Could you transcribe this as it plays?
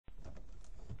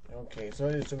Okay, so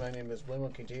my name is William.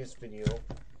 Okay, today's video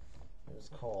is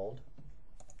called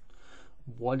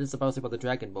What is about to say about the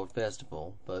Dragonboat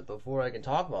Festival? But before I can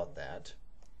talk about that,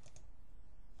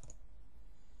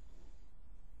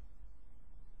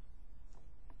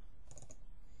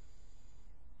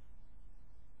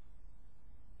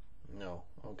 no,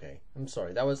 okay, I'm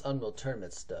sorry, that was Unreal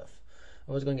Tournament stuff.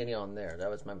 I was going to get on there. That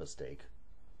was my mistake.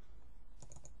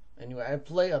 Anyway, I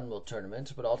play Unreal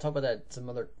Tournament, but I'll talk about that some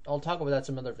other. I'll talk about that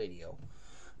some other video.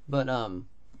 But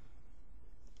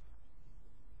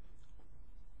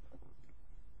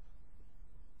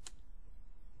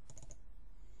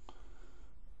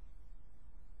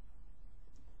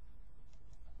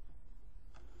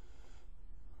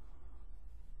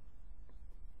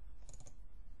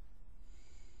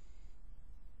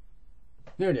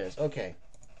here it is. Okay.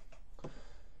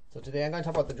 So today I'm going to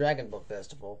talk about the Dragonboat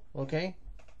Festival. Okay.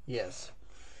 Yes.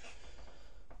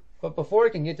 But before I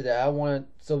can get to that, I want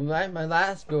so my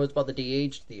last video was about the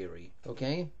day-age theory,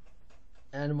 okay?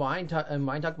 And mine talk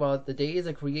about the days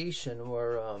of creation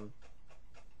were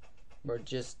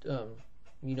just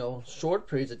you know, short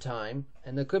periods of time,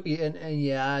 and there could be and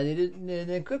yeah,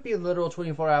 it could be literal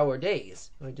 24-hour days,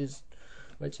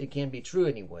 which it can be true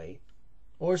anyway,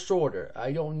 or shorter.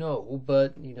 I don't know,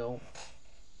 but you know,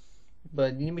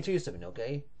 but let me tell you something,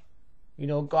 okay? You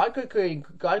know, God could create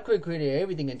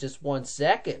everything in just 1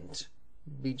 second.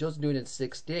 He just do it in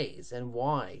 6 days. And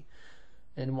why?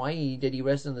 And why did he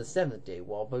rest on the 7th day?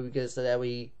 Well, because so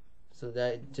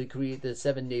that to create the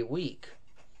 7-day week.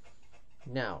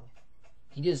 Now,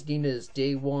 he just deemed it as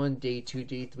day 1, day 2,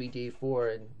 day 3, day 4,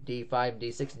 and day 5,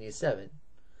 day 6, and day 7.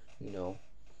 You know,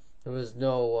 there was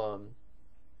no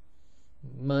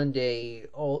Monday,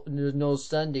 there's no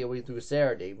Sunday all the way through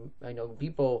Saturday. I know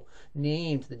people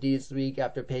named the days of the week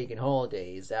after pagan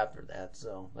holidays after that,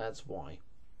 so that's why.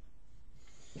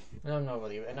 And I'm not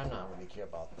really care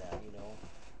about that, you know.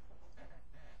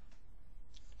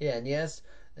 Yeah, and yes,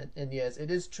 and yes,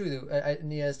 it is true.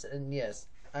 And yes,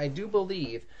 I do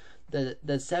believe that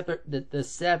the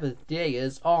Sabbath day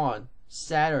is on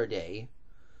Saturday,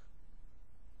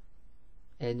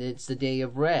 and it's the day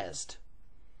of rest.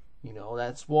 You know,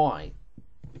 that's why.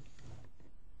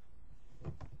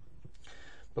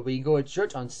 But when you go to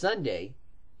church on Sunday,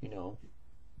 you know,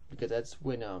 because that's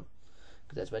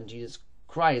when Jesus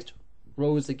Christ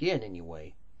rose again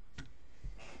anyway.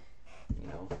 You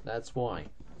know, that's why.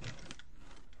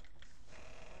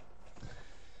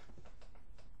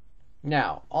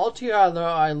 Now, altogether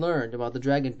I learned about the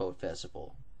Dragonboat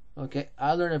Festival. Okay,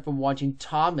 I learned it from watching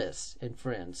Thomas and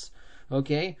Friends.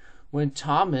 Okay, when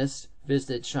Thomas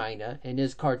visited China in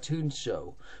his cartoon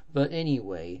show. But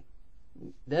anyway,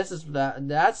 that's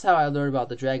how I learned about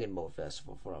the Dragonboat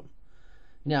Festival from.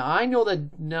 Now I know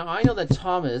that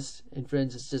Thomas and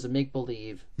Friends is just a make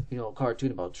believe, you know,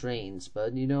 cartoon about trains,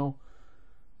 but you know,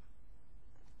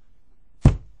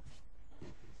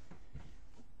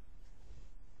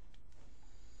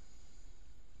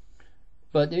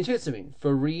 but let me tell you something.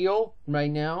 For real,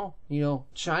 right now, you know,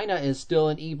 China is still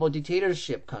an evil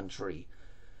dictatorship country.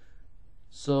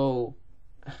 So,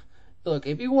 look,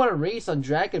 if you want to race on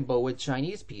Dragonboat with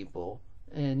Chinese people,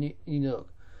 and you know,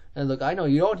 and look, I know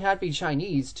you don't have to be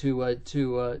Chinese to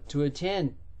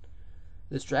attend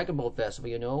this Dragonboat festival.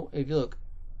 You know, if you look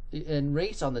and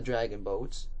race on the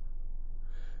Dragonboats,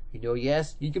 you know,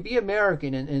 yes, you could be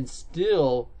American and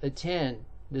still attend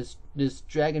this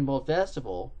Dragonboat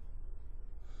festival.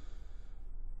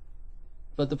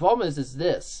 But the problem is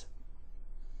this.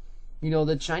 You know,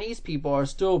 the Chinese people are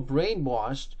still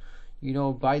brainwashed, you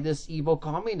know, by this evil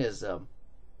communism.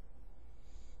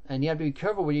 And you have to be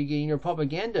careful where you're getting your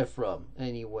propaganda from,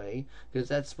 anyway, because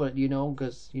that's what, you know,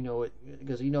 because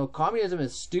communism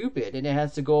is stupid and it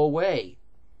has to go away.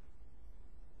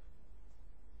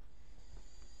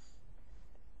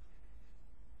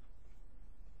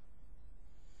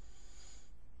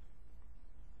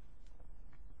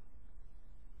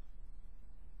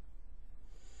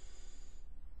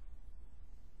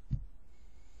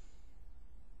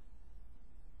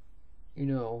 You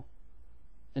know,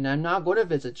 and I'm not going to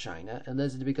visit China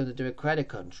unless it becomes a democratic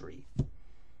country.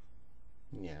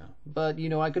 Yeah, but you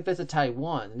know, I could visit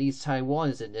Taiwan. At least Taiwan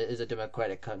is a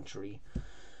democratic country.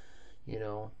 You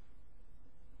know,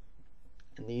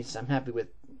 at least I'm happy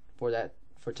for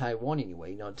Taiwan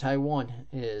anyway. You know, Taiwan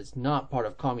is not part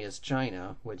of communist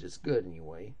China, which is good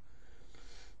anyway.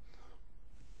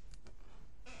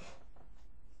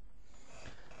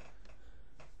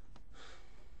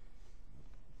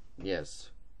 Yes.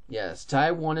 Yes,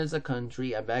 Taiwan is a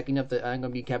country. I'm gonna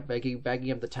be kept backing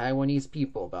up the Taiwanese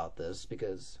people about this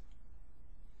because,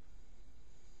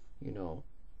 you know,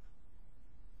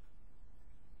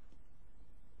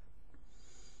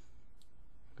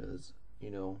 You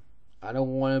know, I don't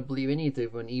want to believe anything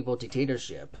of an evil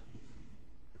dictatorship.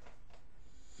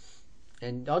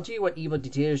 And I'll tell you what evil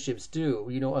dictatorships do.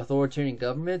 You know, authoritarian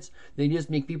governments, they just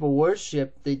make people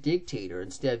worship the dictator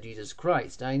instead of Jesus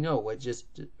Christ. I know, it's just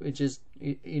it's just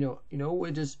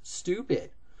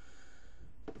stupid.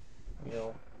 You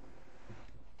know.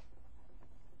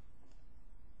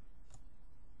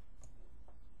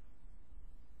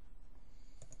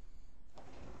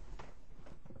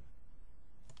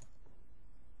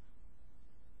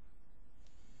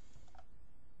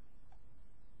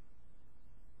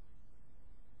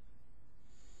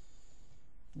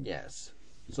 Yes.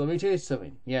 So let me tell you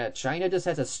something. Yeah, China just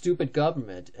has a stupid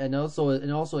government and also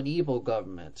an evil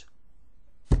government.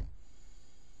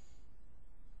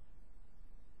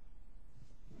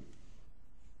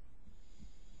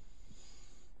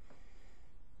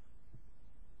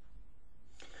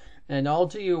 And I'll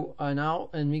tell you,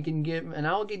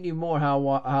 I'll give you more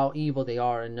how evil they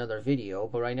are in another video.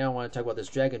 But right now I want to talk about this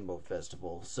Dragonboat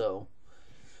Festival. So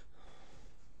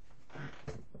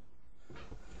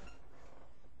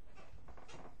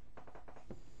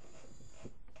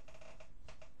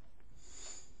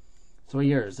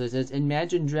here it says,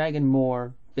 imagine Dragon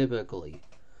more biblically.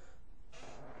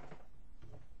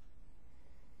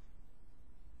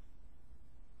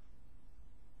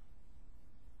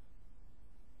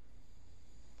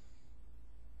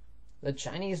 The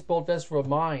Chinese Boat Festival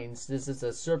reminds this is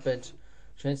a serpent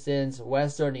transcends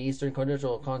Western and Eastern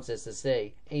cultural concepts to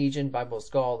say Asian Bible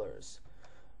scholars.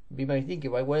 You might think,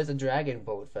 what is a Dragon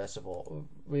Boat Festival?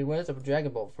 What is a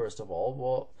Dragon Boat, first of all?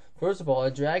 Well, first of all,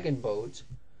 a Dragon Boat.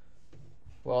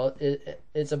 Well,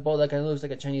 it's a boat that kind of looks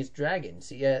like a Chinese dragon.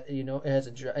 See, you know, it has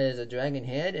a dragon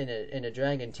head and a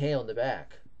dragon tail in the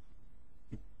back.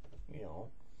 You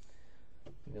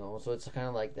know, so it's kind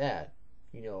of like that.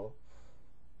 You know,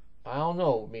 I don't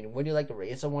know. I mean, would you like to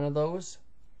race on one of those?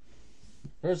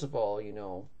 First of all, you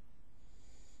know.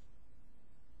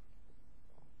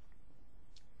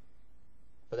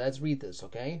 But let's read this,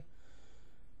 okay?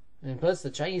 And plus, the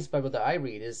Chinese Bible that I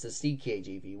read is the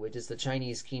CKJV, which is the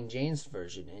Chinese King James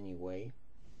Version, anyway.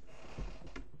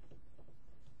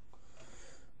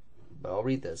 But I'll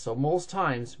read this. So most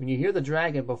times, when you hear the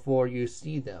dragon before you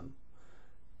see them,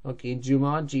 okay,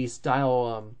 Jumanji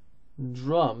style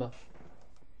drum,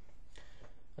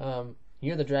 you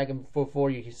hear the dragon before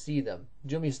you see them.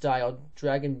 Jumanji style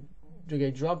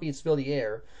drum beats fill the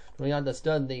air. Going on the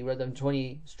suddenly, rather than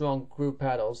 20 strong crew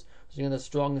paddles, sitting on the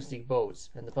strongest boats,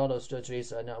 and the paddles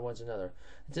trace not one another.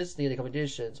 Essentially, the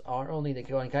competitions are only the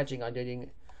catching on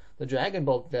dating the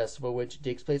Dragonboat Festival, which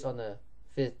takes place on the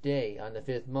 5th day, on the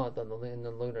 5th month in the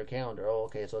lunar calendar. Oh,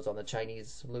 okay, so it's on the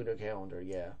Chinese lunar calendar,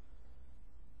 yeah.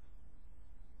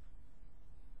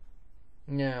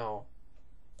 Now,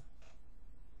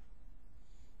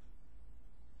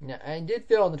 I did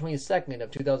fail on the 22nd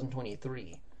of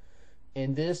 2023.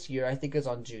 And this year, I think it's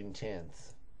on June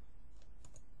 10th.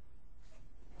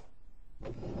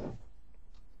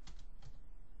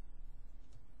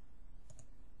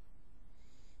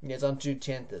 Yeah, it's on June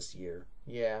 10th this year.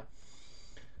 Yeah.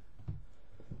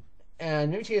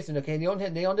 And New Testament, okay,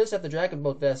 they don't just have the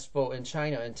Dragonboat Festival in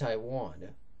China and Taiwan.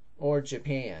 Or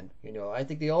Japan. You know, I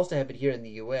think they also have it here in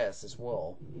the US as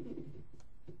well.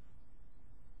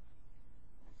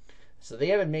 So they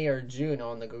have it May or June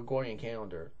on the Gregorian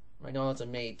calendar. Right now it's on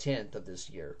May 10th of this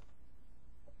year.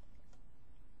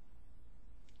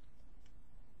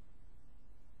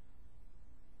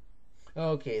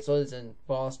 Okay, so it's in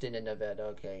Boston and Nevada.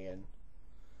 Okay, and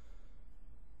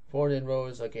Ford and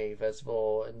Rose. Okay,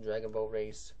 festival and Dragonboat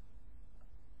race.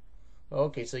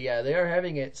 Okay, so yeah, they are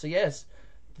having it. So yes,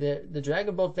 the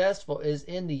Dragonboat Festival is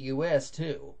in the U.S.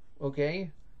 too.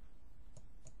 Okay.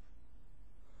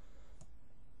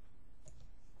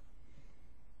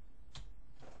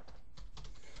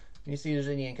 You see, there's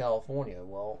any in California.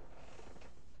 Well,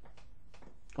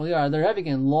 oh yeah, they're having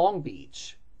it in Long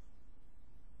Beach.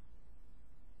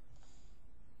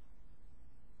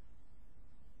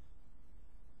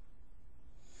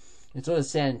 And so is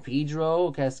San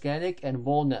Pedro, Cascadic, and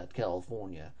Walnut,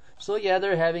 California. So yeah,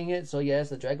 they're having it. So yes,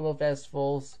 the Dragonboat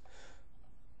Festivals.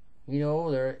 You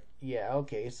know,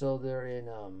 okay. So they're in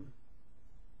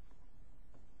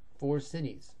 4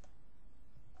 cities.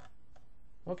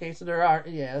 Okay, so there are,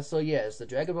 yeah, so yes, the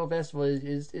Dragonboat Festival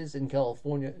is in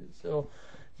California. So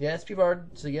yes,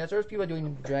 there's people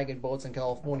doing dragon boats in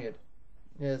California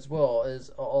as well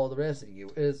as all the rest of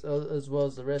the as well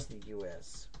as the rest of the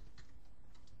US.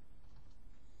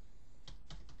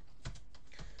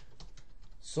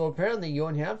 So apparently you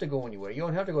don't have to go anywhere. You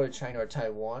don't have to go to China or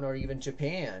Taiwan or even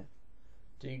Japan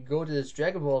to go to this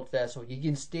Dragonboat festival. You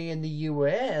can stay in the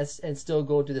U.S. and still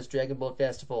go to this Dragonboat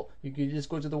festival. You can just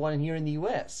go to the one here in the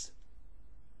U.S.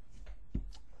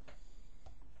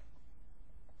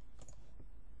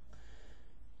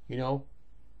 You know,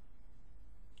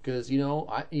 because the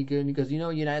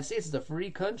United States is a free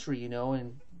country.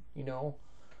 And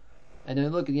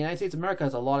then look, the United States of America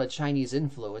has a lot of Chinese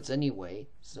influence anyway.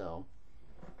 So.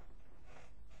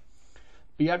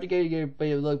 But you have to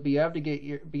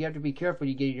be careful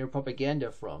you get your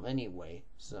propaganda from anyway.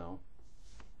 So.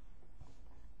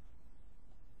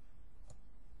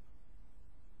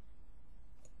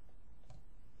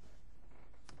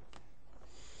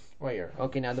 Right here.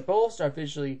 Okay, now the posts are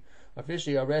officially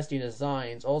arresting the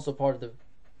signs, also part of the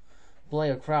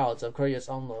play of crowds of curious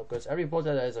onlookers. Every boat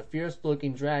that has a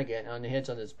fierce-looking dragon on the heads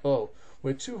on its boat,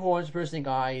 with 2 horns, piercing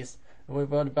eyes, and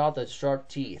with about the sharp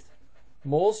teeth.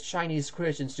 Most Chinese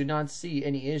Christians do not see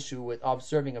any issue with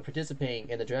observing and participating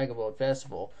in the Dragonboat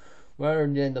Festival, rather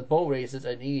than the boat races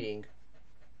and eating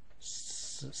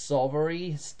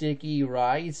savory, sticky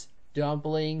rice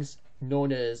dumplings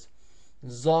known as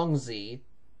zongzi.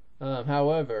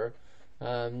 However,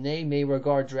 they may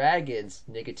regard dragons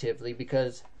negatively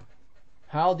because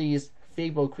how these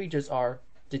fabled creatures are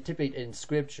depicted in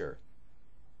Scripture.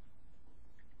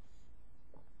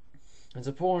 It's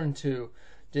important to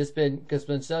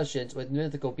dispensations with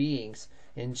mythical beings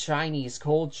in Chinese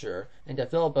culture and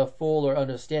develop a fuller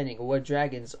understanding of what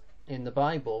dragons in the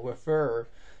Bible refer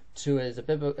to as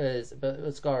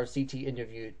scholar CT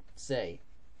interviewed say.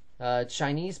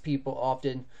 Chinese people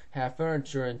often have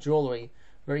furniture and jewelry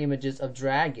bearing images of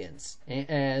dragons,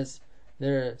 as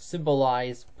they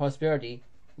symbolize prosperity,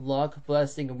 luck,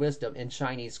 blessing, and wisdom in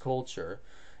Chinese culture.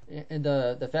 And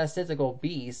the fantastical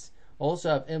beasts also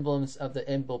have emblems of the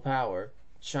imperial power.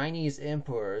 Chinese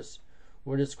emperors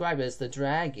were described as the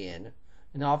dragon,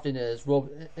 and often as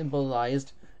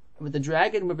symbolized, with the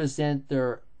dragon represent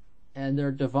their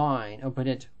divine,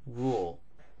 omnipotent rule.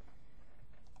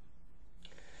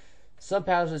 Some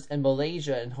palaces in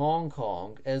Malaysia and Hong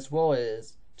Kong, as well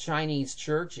as Chinese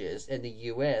churches in the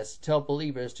U.S., tell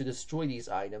believers to destroy these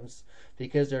items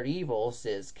because they're evil,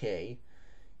 says K.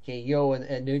 Yo,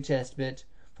 a New Testament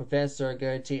professor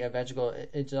at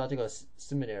Evangelical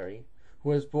Seminary, who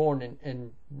was born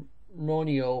in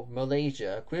Borneo,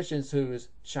 Malaysia. Christians whose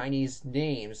Chinese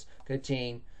names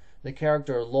contain the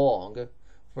character long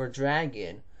for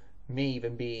dragon may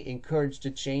even be encouraged to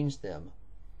change them.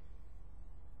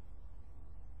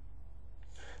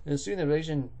 And soon the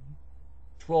Revelation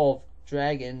 12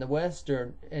 dragon, the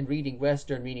Western, and reading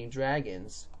Western meaning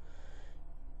dragons,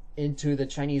 into the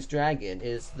Chinese dragon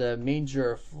is the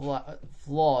major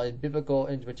flaw in biblical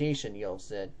interpretation, Yo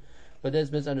said. But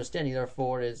this misunderstanding,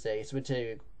 therefore, is a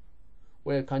scientific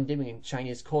way of condemning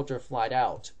Chinese culture flat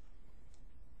out.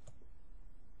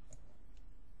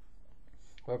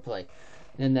 Wordplay.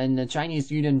 And then the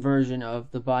Chinese Yunnan version of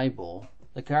the Bible,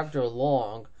 the character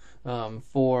long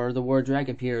for the word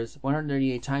dragon appears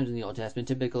 138 times in the Old Testament.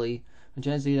 Typically, the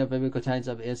translated biblical times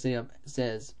of Islam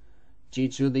says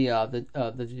Jichulia of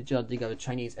the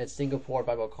Chinese at Singapore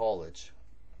Bible College.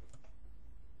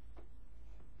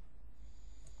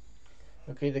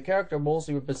 Okay, the character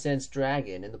mostly represents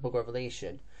dragon in the Book of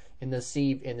Revelation. In the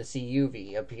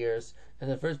CUV appears in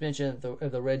the first mention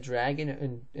of the red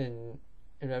dragon in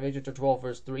Revelation 12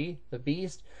 verse 3, the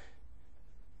beast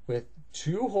with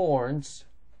 2 horns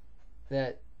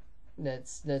that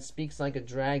speaks like a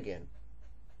dragon.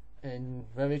 In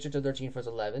Revelation 13 verse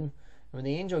 11, when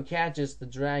the angel catches the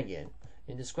dragon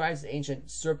and describes the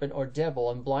ancient serpent or devil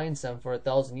and blinds them for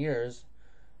 1,000 years.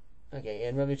 Okay,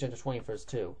 in Revelation 20 verse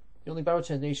 2. The only Bible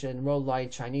translation in World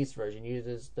Light Chinese version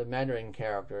uses the Mandarin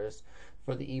characters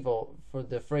for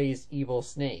the phrase evil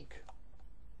snake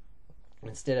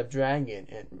instead of dragon.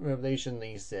 And Revelation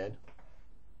Lee said,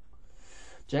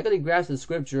 to accurately grasp the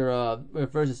scripture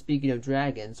refers to speaking of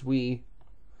dragons. We're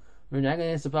not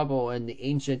going to the Bible in the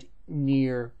ancient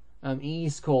Near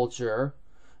East culture,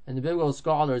 and the biblical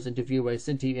scholars interviewed by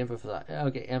Sinti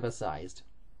emphasized.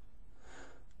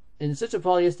 In such a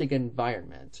polytheistic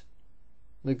environment,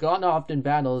 the god often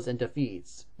battles and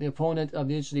defeats the opponent,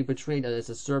 initially portrayed as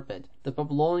a serpent. The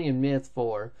Babylonian myth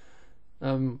for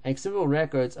acceptable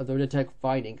records of the rhetoric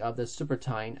fighting of the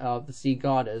Serpentine of the sea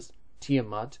goddess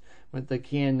Tiamat with the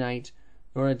Canaanite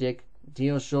Nordic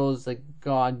deal shows the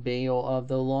god Baal of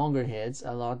the longer heads,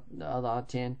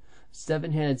 Alatan,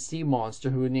 7-headed sea monster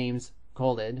who names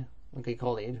Khalid. Okay,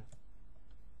 Khalid.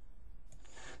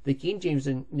 The King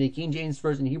James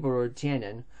version Hebrew word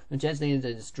Tanan, and translated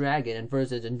as dragon, and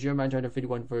verses in Jeremiah chapter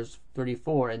 51 verse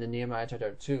 34 and in Nehemiah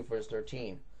chapter 2 verse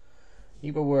 13.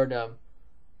 Hebrew word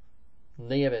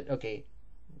Leviathan,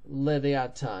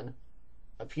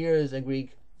 appears in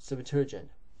Greek Septuagint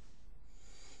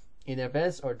in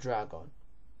abyss or dragon.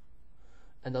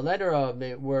 And the letter of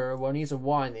it were one is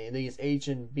one in these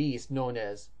ancient beasts known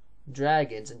as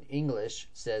dragons in English,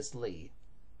 says Lee.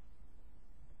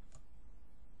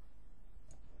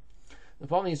 The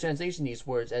following translation these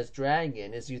words as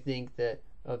dragon is you think that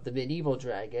of the medieval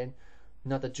dragon,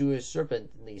 not the Jewish serpent,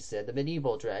 Lee said. The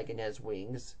medieval dragon has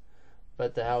wings,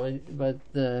 but in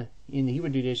the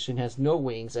Hebrew tradition has no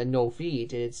wings and no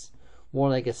feet. It's more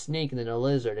like a snake than a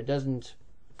lizard. It doesn't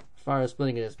fire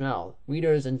splitting in its mouth.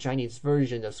 Readers in Chinese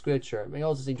version of scripture may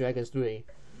also see dragons through a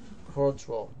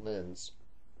cultural lens.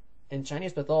 In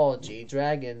Chinese mythology,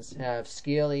 dragons have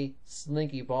scaly,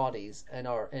 slinky bodies and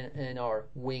are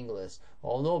wingless.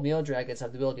 Although male dragons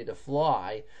have the ability to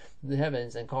fly in the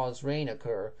heavens and cause rain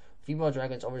occur, female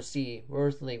dragons oversee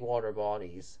earthly water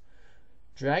bodies.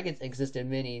 Dragons exist in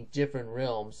many different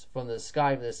realms, from the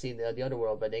sky, from the sea, and the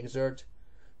underworld, but they exert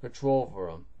control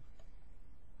over them.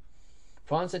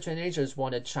 Protestant translators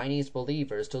wanted Chinese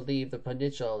believers to leave the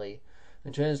potentially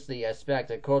and translate aspect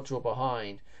and cultural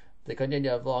behind the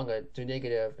cognitive long to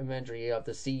negative imagery of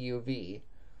the CUV,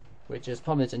 which is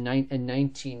published in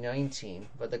 1919.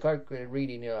 But the correct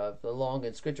reading of the long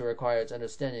in scripture requires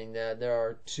understanding that there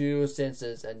are two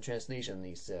senses and translation,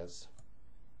 he says.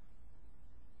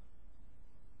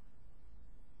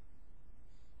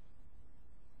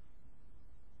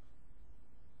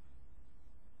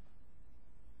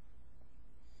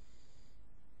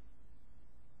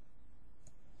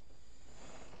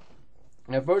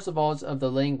 Now, first of all, it's of the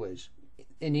language.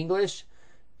 In English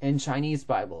and Chinese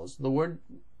Bibles, the word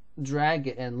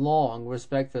dragon and long,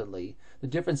 respectively, the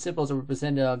different symbols are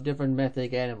representative of different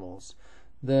mythic animals.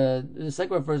 The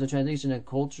second refers to translation and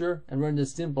culture, and when the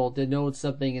symbol denotes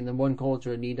something in the one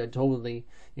culture need a totally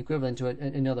equivalent to it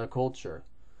in another culture.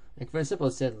 Like for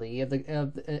example, said Lee,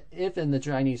 if in the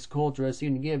Chinese culture,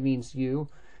 assume to give means you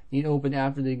need open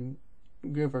after the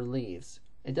giver leaves.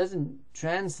 It doesn't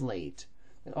translate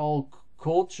that all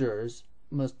cultures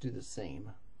must do the same.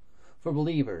 For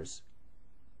believers,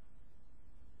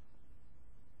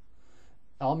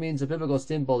 all means a biblical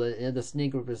symbol that the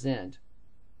snake represent.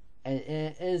 And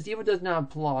as evil does not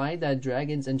imply that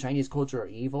dragons in Chinese culture are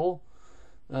evil,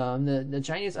 the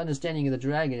Chinese understanding of the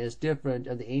dragon is different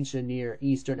of the ancient Near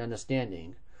Eastern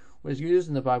understanding. What is used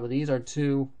in the Bible, these are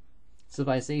two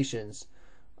civilizations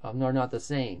are not the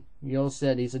same. Yo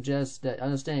said he suggests that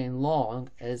understanding long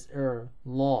as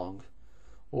long,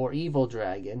 or evil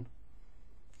dragon,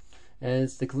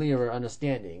 as the clearer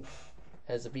understanding,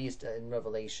 as a beast in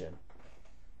Revelation.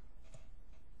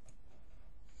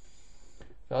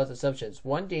 False assumptions.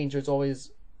 One danger is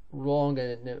always wrong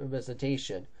in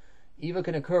representation. Evil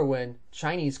can occur when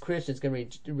Chinese Christians can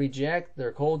reject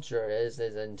their culture as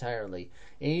entirely.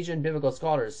 Asian biblical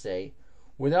scholars say,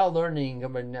 without learning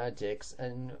hermeneutics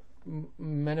and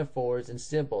metaphors and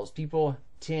symbols, people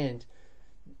tend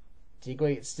to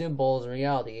equate symbols and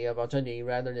reality of alterity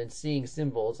rather than seeing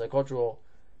symbols as cultural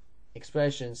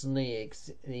expressions. Lee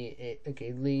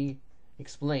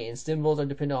explains symbols are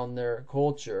dependent on their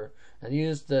culture, and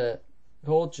use the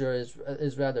culture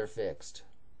is rather fixed.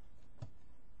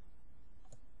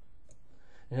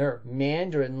 In her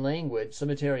Mandarin language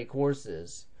cemetery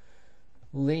courses,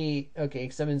 Lee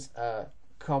examines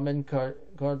common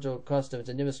cultural customs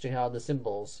and demonstrate how the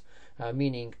symbols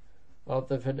meaning of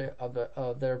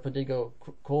their particular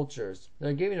cultures.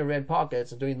 They're giving the red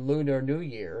pockets during Lunar New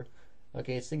Year.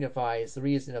 It signifies the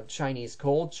reason of Chinese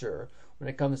culture when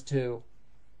it comes to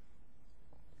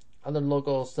other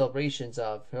local celebrations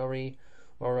of Hori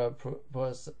or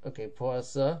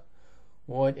Puasa.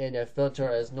 What in a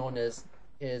filter is known as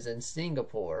is in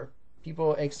Singapore.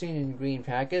 People exchanging green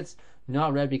packets,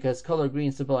 not red because color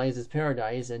green symbolizes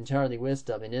paradise and entirely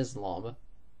wisdom in Islam.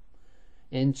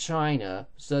 In China,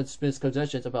 such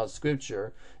misconceptions about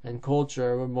scripture and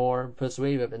culture were more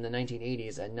persuasive in the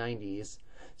 1980s and 90s,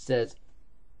 says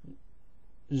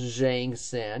Zhang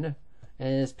Sen,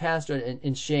 and his pastor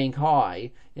in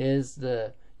Shanghai is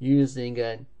using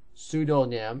a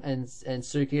pseudonym and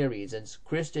circuitaries, and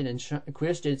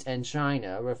Christians in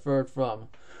China referred from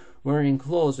wearing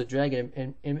clothes with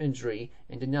dragon imagery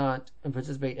and did not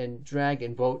participate in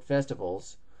Dragonboat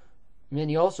festivals.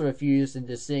 Many also refused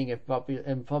to sing a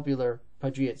popular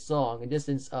patriot song, in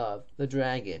distance of the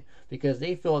dragon, because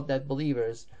they felt that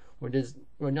believers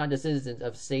were not the citizens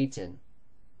of Satan,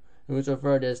 who was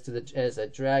referred as a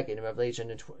dragon in Revelation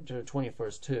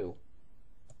 20:2.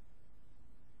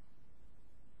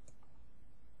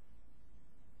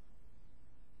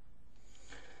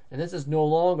 And this is no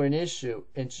longer an issue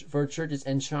for churches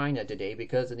in China today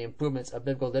because of the improvements of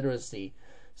biblical literacy,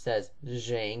 says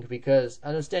Zhang, because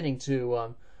understanding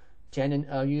to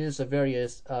use of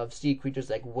various sea creatures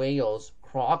like whales,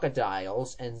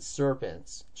 crocodiles, and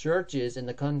serpents. Churches in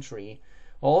the country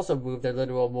also move their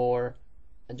literal more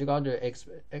and took on their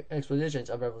expositions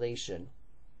of Revelation.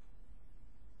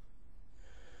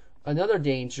 Another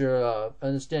danger of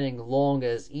understanding long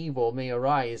as evil may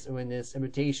arise when this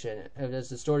imitation of as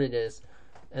distorted as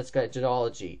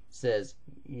eschatology, says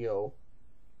Yo.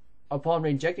 Upon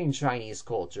rejecting Chinese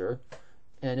culture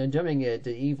and condemning it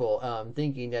to evil,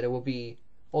 thinking that it will be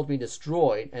ultimately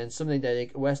destroyed and something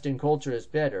that Western culture is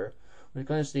better, when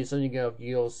consciously something of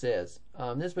Yo says.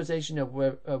 This position of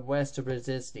West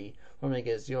superiority from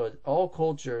against Yo, all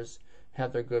cultures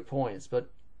have their good points,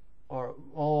 but are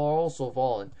also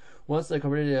fallen. Once the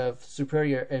competitive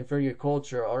superior and inferior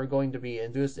culture are going to be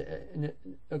induced,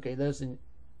 those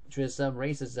interest some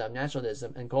racism,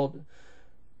 nationalism, and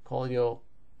colonial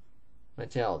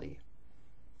mentality.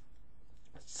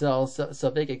 So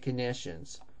big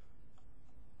connections.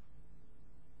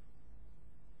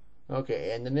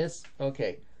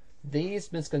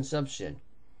 These misconceptions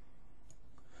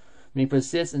may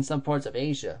persist in some parts of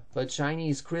Asia, but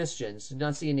Chinese Christians do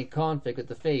not see any conflict with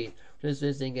the faith which is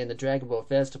visiting in the Dragonboat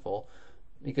Festival,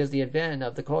 because the advent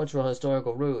of the cultural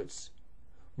historical roots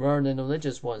rather than the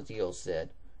religious ones, Yale said.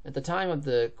 At the time of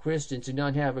the Christians do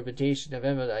not have a reputation of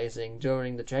emphasizing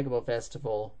during the Dragonboat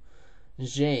Festival.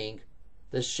 Zhang,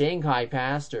 the Shanghai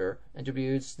pastor,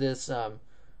 attributes this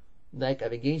lack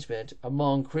of engagement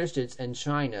among Christians in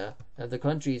China of the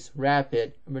country's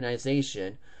rapid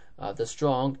urbanization, of the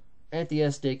strong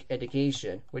atheistic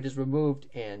education, which is removed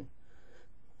and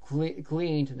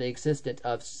clinging to the existence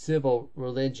of civil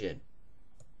religion.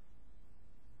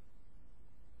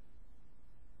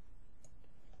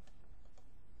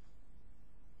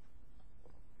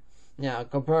 Now,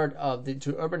 compared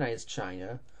to urbanized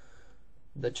China,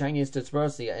 the Chinese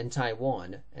diaspora in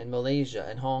Taiwan and Malaysia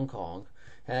and Hong Kong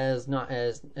has not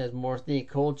as more ethnic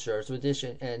culture,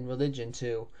 tradition, and religion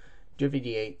to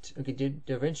differentiate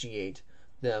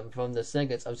them from the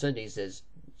segments of Sundays,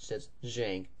 says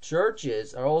Zhang.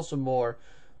 Churches are also more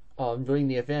during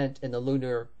the event in the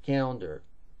lunar calendar,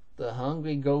 the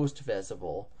Hungry Ghost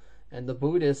Festival, and the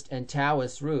Buddhist and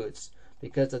Taoist roots,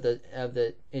 because of the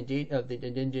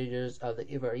indicators of the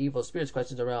evil spirits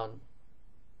questions around.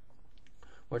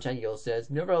 Mortangio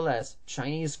says, nevertheless,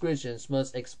 Chinese Christians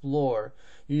must explore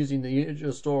using the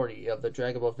usual story of the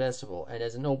Dragonboat Festival and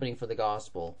as an opening for the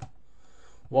gospel.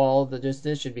 While the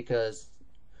decision because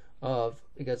of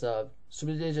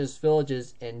superstitious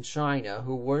villages in China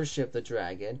who worship the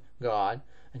dragon, god,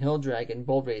 and hill dragon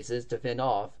boat races to fend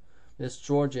off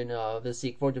misfortune of the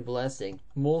seek fortune blessing,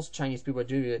 most Chinese people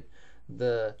attribute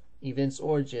the event's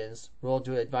origins role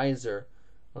to advisor,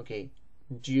 Zhu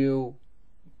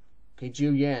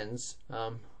Yan's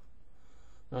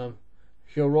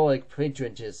heroic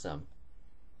patriotism.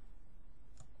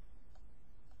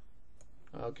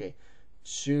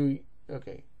 Zhu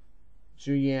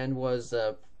Yan was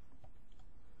a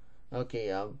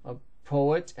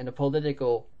poet and a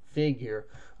political figure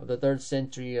of the 3rd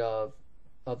century of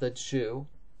the Zhou,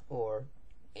 or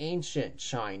ancient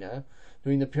China,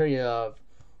 during the period of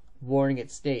warring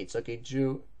its states.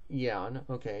 Zhu Yan,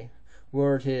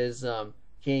 were his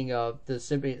king of the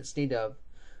state of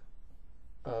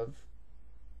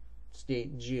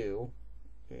state Zhu.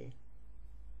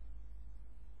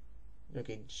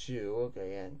 Zhu,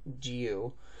 and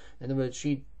Jiu, and the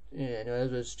retreat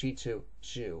to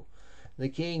Zhu. The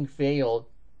king failed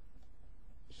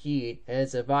heed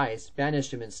his advice,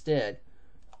 banished him instead,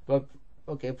 but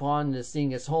upon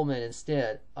seeing his homeland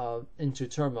instead into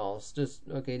turmoil,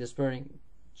 despairing,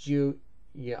 Zhu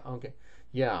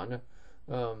Yan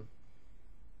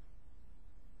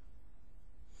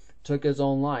took his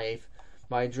own life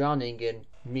by drowning in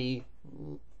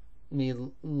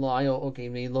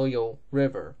Miloyo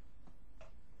River.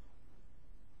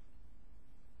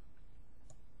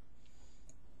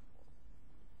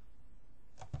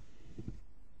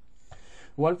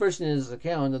 One version in his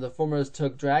account of the former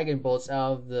took dragon boats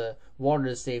out of the water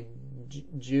to save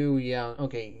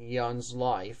Yan's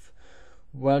life.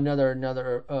 Well,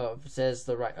 another says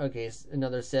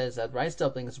that rice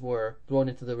dumplings were thrown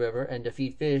into the river and to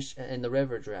feed fish and the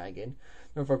river dragon,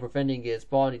 therefore preventing its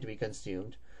body to be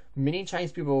consumed. Many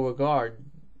Chinese people regard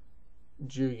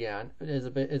Zhu Yan as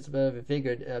a bit of a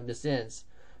figure of the sense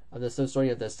of the story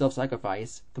of the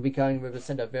self-sacrifice, could become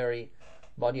represent a very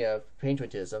body of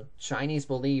patriotism. Chinese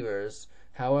believers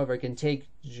however, can take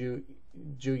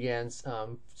Julian's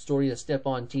story a step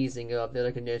on teasing of the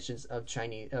other conditions of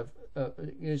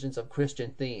conditions of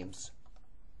Christian themes.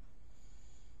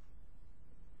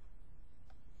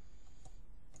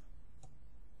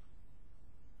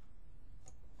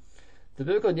 The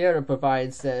biblical narrative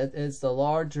provides that it's the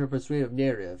larger persuasive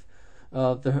narrative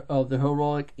of the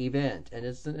heroic event, and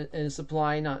it's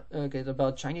supplying not it's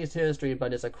about Chinese history,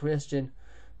 but it's a Christian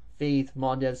faith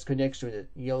model's connection with it.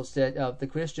 You'll set of the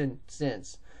Christian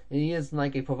sense, and he is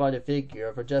like a provided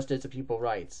figure for justice and people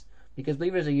rights, because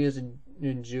believers are used in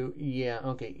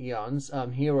Yan's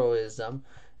heroism,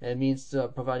 and means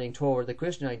providing toward the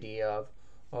Christian idea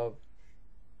of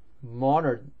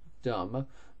martyrdom.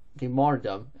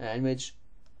 Martyrdom, and which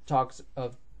talks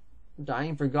of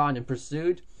dying for God in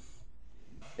pursuit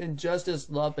in justice,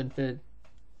 love, and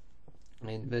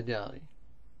fidelity.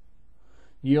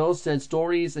 Yeo said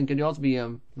stories and can also be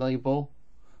valuable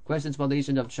questions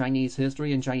foundation of Chinese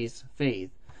history and Chinese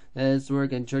faith. As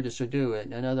work and churches should do it.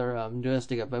 Another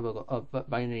dualistic of biblical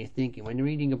binary thinking. When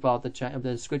reading about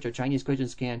the scripture, Chinese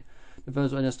Christians can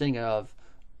develop understanding of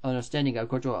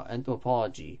cultural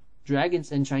anthropology.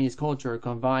 Dragons in Chinese culture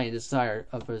combine a desire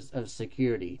of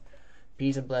security,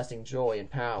 peace and blessing, joy and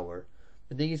power.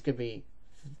 But these could be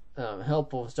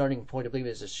helpful starting point, I believe,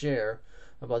 is to share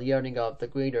about the yearning of the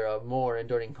greater, of more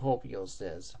enduring hope, Yeo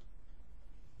says.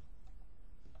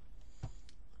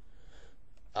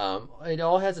 It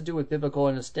all has to do with biblical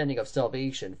understanding of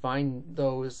salvation. Find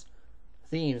those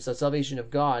themes of salvation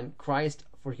of God, Christ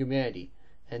for humanity,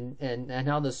 and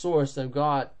how the source of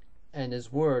God and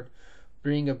His Word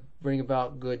bring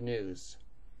about good news.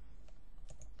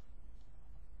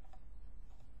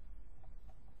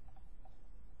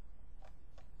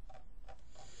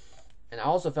 And I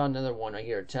also found another one right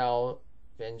here, Tao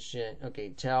Feng Shan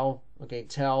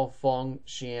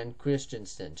Christian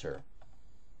Center.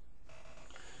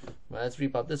 Well, let's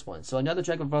read about this one. So another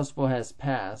Dragonboat festival has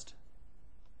passed.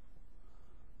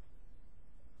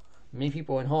 Many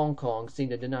people in Hong Kong seem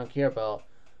to do not care about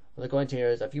the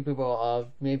commentators. A few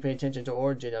people may pay attention to the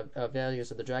origin of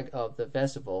values of the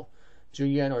festival.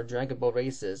 Julian or Dragonboat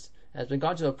races has been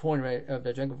gone to the point of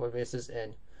the Dragonboat races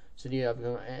and city of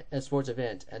a sports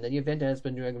event, and the event has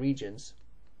been doing regions.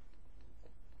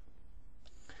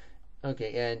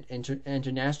 And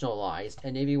internationalized,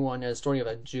 and everyone has a story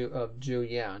of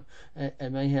Julian,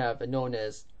 and may have known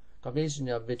as combination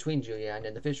of between Julian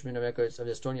and the fishermen records of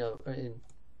the story of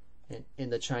in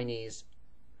the Chinese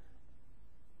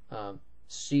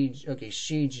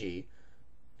Shiji,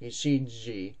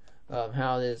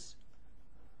 how this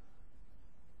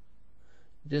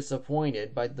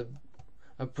disappointed by the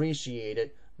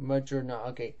appreciated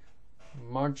marginalized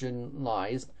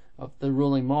of the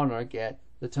ruling monarch at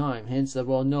the time. Hence, the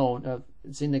well-known of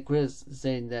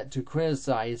saying that to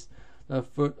criticize the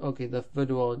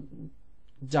feudal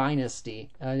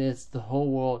dynasty, that is, the whole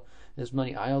world is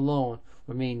money. I alone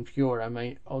remain pure. I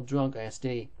might all drunk. I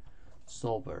stay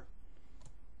sober.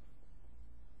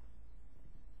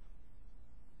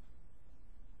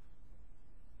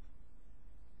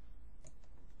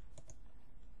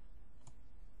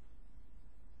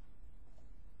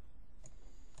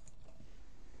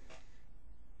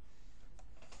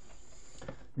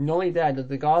 Not only that,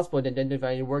 the gospel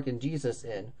identified the work in Jesus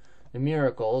in the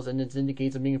miracles, and it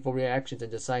indicates a meaningful reactions in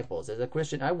disciples. As a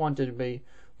Christian, I wanted to be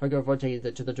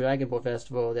participated to the Dragonboat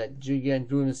festival that Julian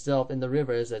threw himself in the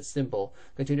river as a symbol,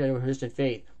 continued our Christian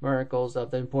faith, miracles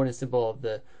of the important symbol of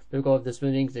the biblical of the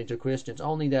swimming into Christians.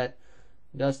 Only that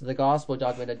thus the gospel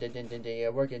documented the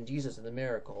work in Jesus and the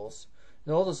miracles.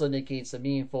 It also indicates the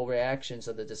meaningful reactions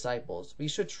of the disciples. We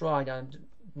should try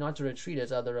not to retreat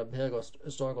as other biblical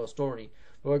historical story,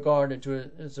 but regard it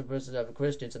as a person of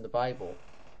Christians in the Bible.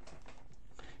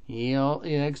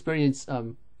 Experience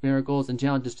miracles and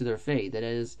challenges to their faith. That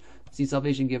is, see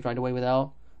salvation given right away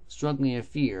without struggling in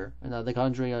fear, and on the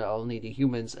contrary, only the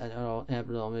humans and have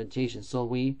no limitations. So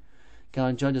we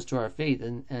can judge us to our faith,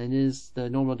 and it is the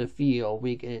normal to feel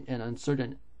weak and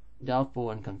uncertain, doubtful,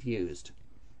 and confused.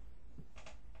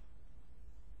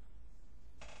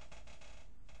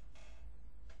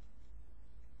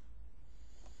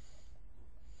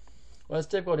 Well, it's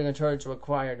difficult in a church to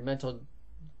acquire the mental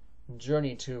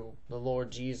journey to the Lord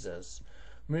Jesus.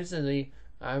 Recently,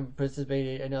 I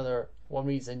participated in another one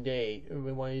reason day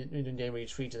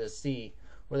retreat to the sea,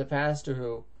 where the pastor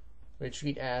who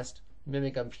retreat asked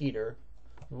mimic on Peter,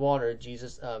 water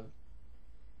Jesus.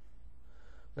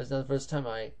 Was not the first time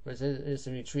I was in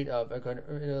a retreat of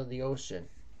the ocean.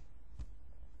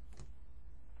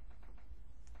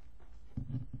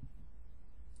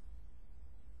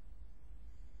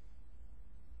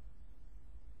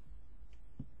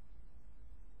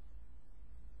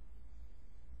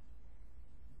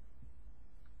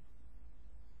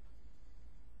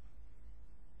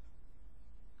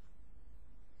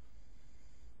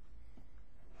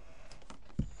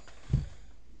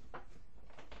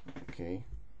 Okay.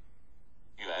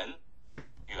 圆，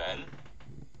圆，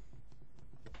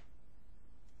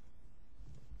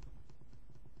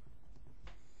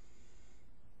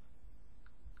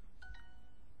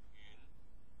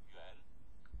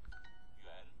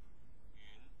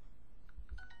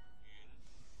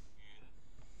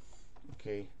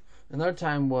 Okay. Another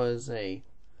time was a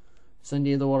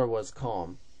Sunday the water was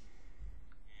calm.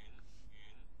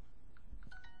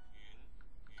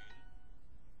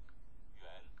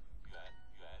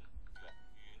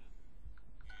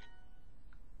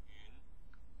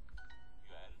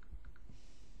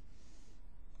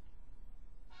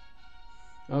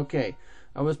 Okay.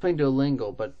 I was playing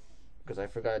Duolingo, but because I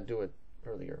forgot to do it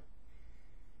earlier.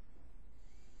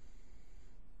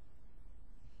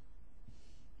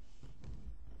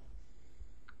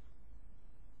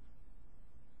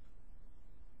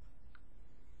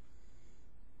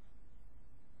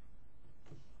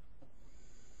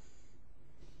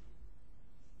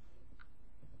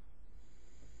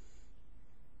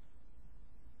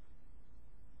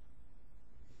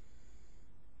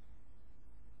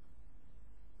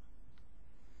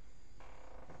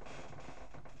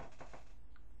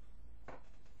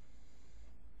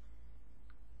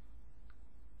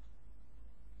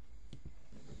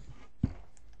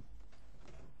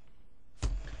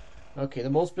 Okay,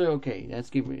 that's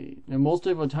give me the most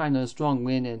difficult time a strong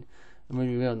wind and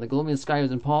the gloomy sky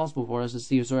was impossible for us to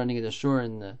see surrounding the shore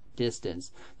in the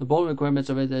distance. The boat requirements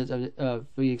of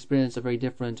we experienced are very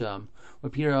different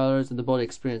what Peter others and the boat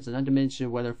experienced, and not to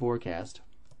mention weather forecast.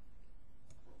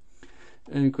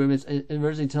 And equipment,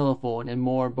 emergency telephone, and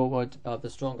more boat the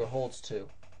stronger holds to.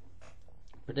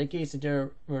 For decades, the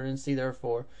emergency,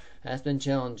 therefore, has been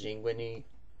challenging when he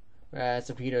as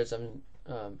Peter's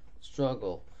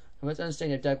struggle. I must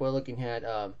understand that deck we're looking at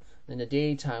in the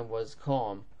daytime was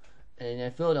calm, and I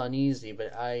felt uneasy,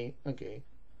 but okay.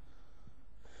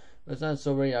 It was not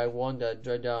so ready. I wanted to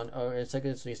drive down or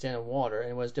secondly stand in water,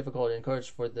 and it was difficult and encouraged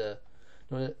for the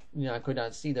I could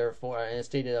not see therefore and it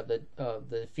stated of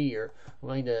the fear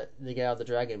wanting to get out of the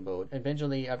dragon boat.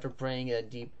 Eventually, after praying a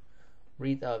deep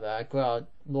wreath of I cried out,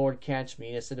 Lord, catch me,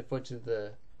 and I set a foot to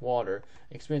the water.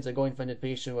 Experience of going from the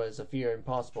patient was a fear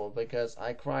impossible because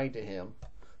I cried to him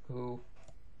who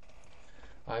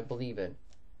I believe in.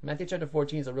 Matthew chapter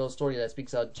 14 is a real story that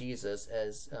speaks out Jesus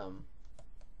as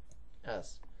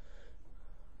us.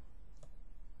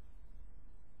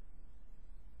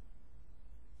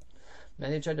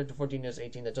 Matthew chapter 14 verse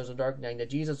 18, that there's a dark night that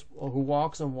Jesus who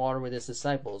walks on water with his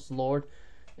disciples, Lord,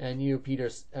 and you, Peter,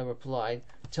 replied,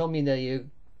 tell me that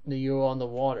you're on the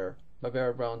water.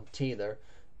 Barbara Brown Taylor,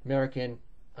 American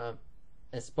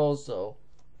esposo,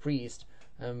 priest,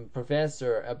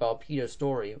 professor about Peter's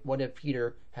story. What if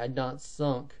Peter had not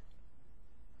sunk?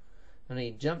 And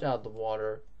he jumped out of the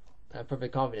water at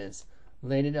perfect confidence,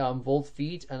 landed on both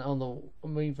feet and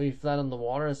flat on the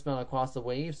water and smelled across the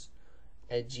waves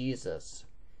at Jesus.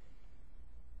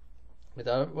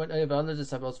 What if other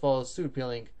disciples followed suit,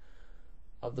 peeling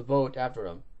of the boat after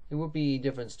him? It would be a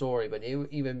different story, but it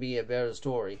would even be a better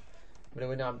story. But it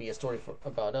would not be a story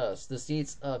about us. The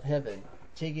seats of heaven,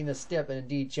 taking the step and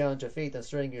indeed challenge of faith and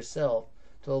surrendering yourself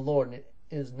to the Lord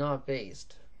is not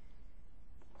based.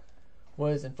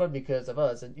 What is in front because of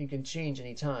us, and you can change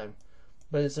any time,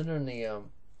 but it's certainly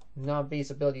not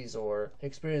based abilities or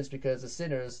experience because the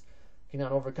sinners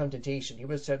cannot overcome temptation.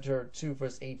 Hebrews chapter 2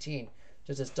 verse 18,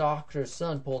 just as Dr.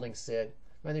 Son Polding said.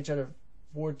 Matthew chapter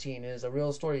 14 is a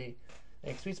real story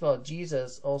and speaks about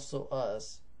Jesus, also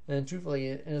us, and truthfully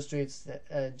it illustrates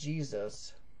that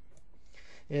Jesus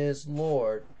is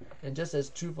Lord, and just as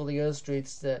truthfully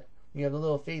illustrates that we have a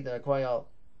little faith that cry out,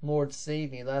 Lord,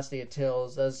 save me. Lastly, it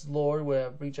tells us Lord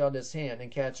will reach out his hand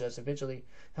and catch us, eventually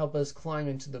help us climb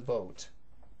into the boat.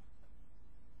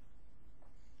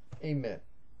 Amen.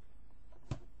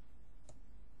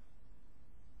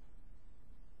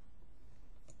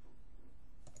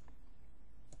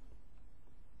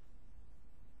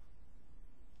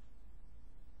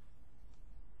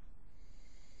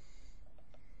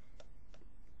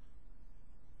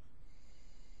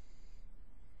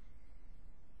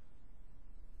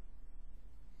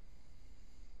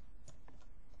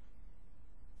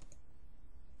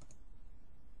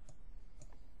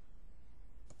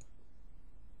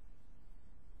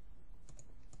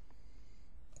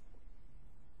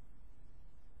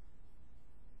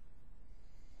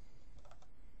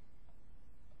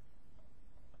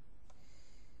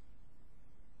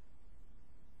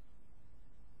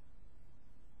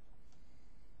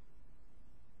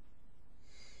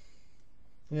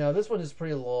 Now, this one is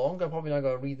pretty long. I'm probably not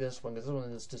going to read this one because this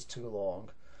one is just too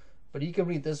long. But you can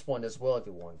read this one as well if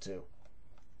you want to.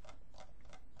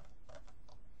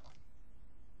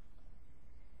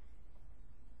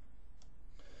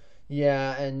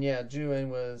 Yeah, and yeah, Juin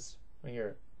was right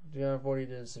here, 340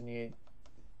 to 78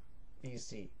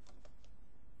 BC.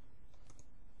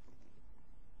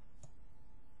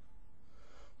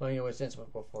 Well, anyway, since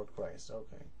before Christ.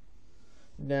 Okay.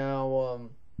 Now,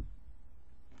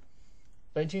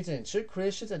 1910. Should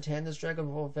Christians attend this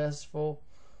Dragonboat festival?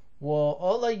 Well,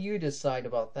 I'll let you decide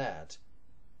about that.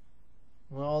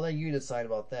 Well, I'll let you decide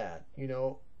about that.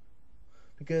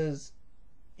 Because,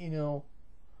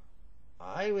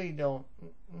 I really don't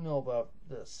know about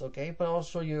this. Okay, but I'll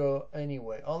show you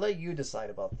anyway. I'll let you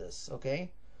decide about this.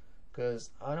 Okay,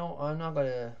 because I'm not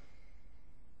gonna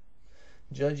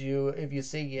judge you if you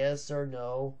say yes or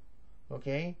no.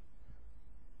 Okay.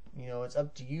 It's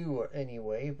up to you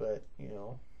anyway, but,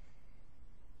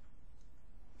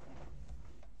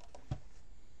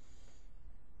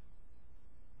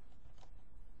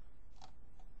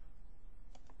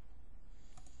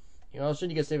 I'll show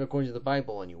you get saved according to the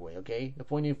Bible anyway, okay?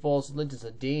 Appointing false religions to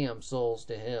damn souls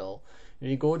to hell. And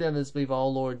you go down and believe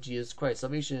all Lord Jesus Christ.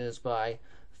 Salvation is by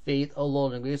faith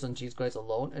alone and grace on Jesus Christ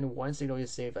alone. And once you know you're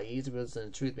saved by easy beliefs in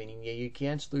the truth, meaning you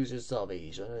can't lose your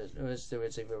salvation.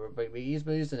 But easy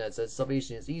beliefs in that says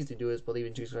salvation is easy to do is believe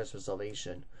in Jesus Christ for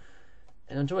salvation.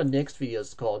 And until our next video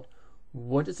is called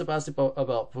What is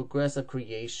about progressive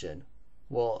creation?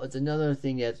 Well, it's another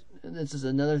thing this is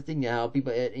another thing how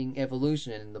people adding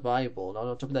evolution in the Bible, and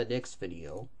I'll talk about that next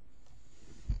video.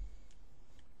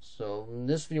 So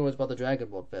this video was about the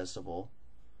Dragonboat Festival.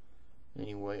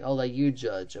 Anyway, I'll let you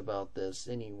judge about this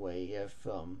anyway. If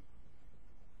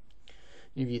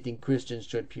you think Christians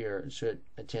should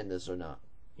attend this or not,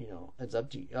 it's up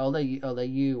to you. I'll let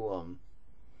you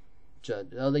judge.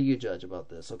 I'll let you judge about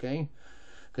this, okay?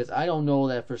 Because I don't know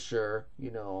that for sure,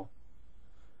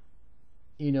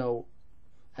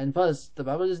 and plus the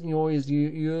Bible doesn't always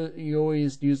you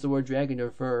always use the word dragon to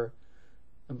refer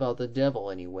about the devil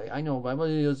anyway. I know the Bible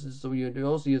uses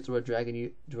also use the word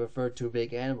dragon to refer to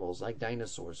big animals like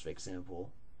dinosaurs, for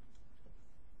example.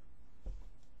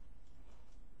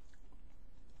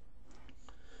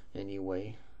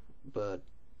 Anyway, but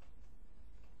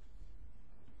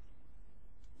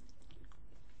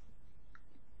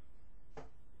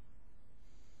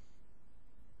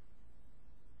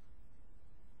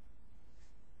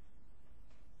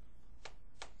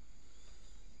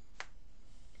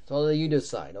so I'll let you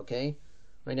decide, okay?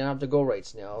 Right now I have to go right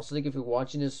now. Also, thank you for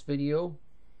watching this video.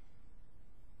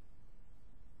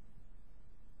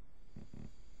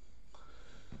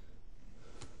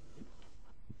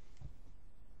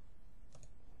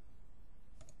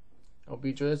 I'll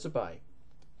be joining us. Bye.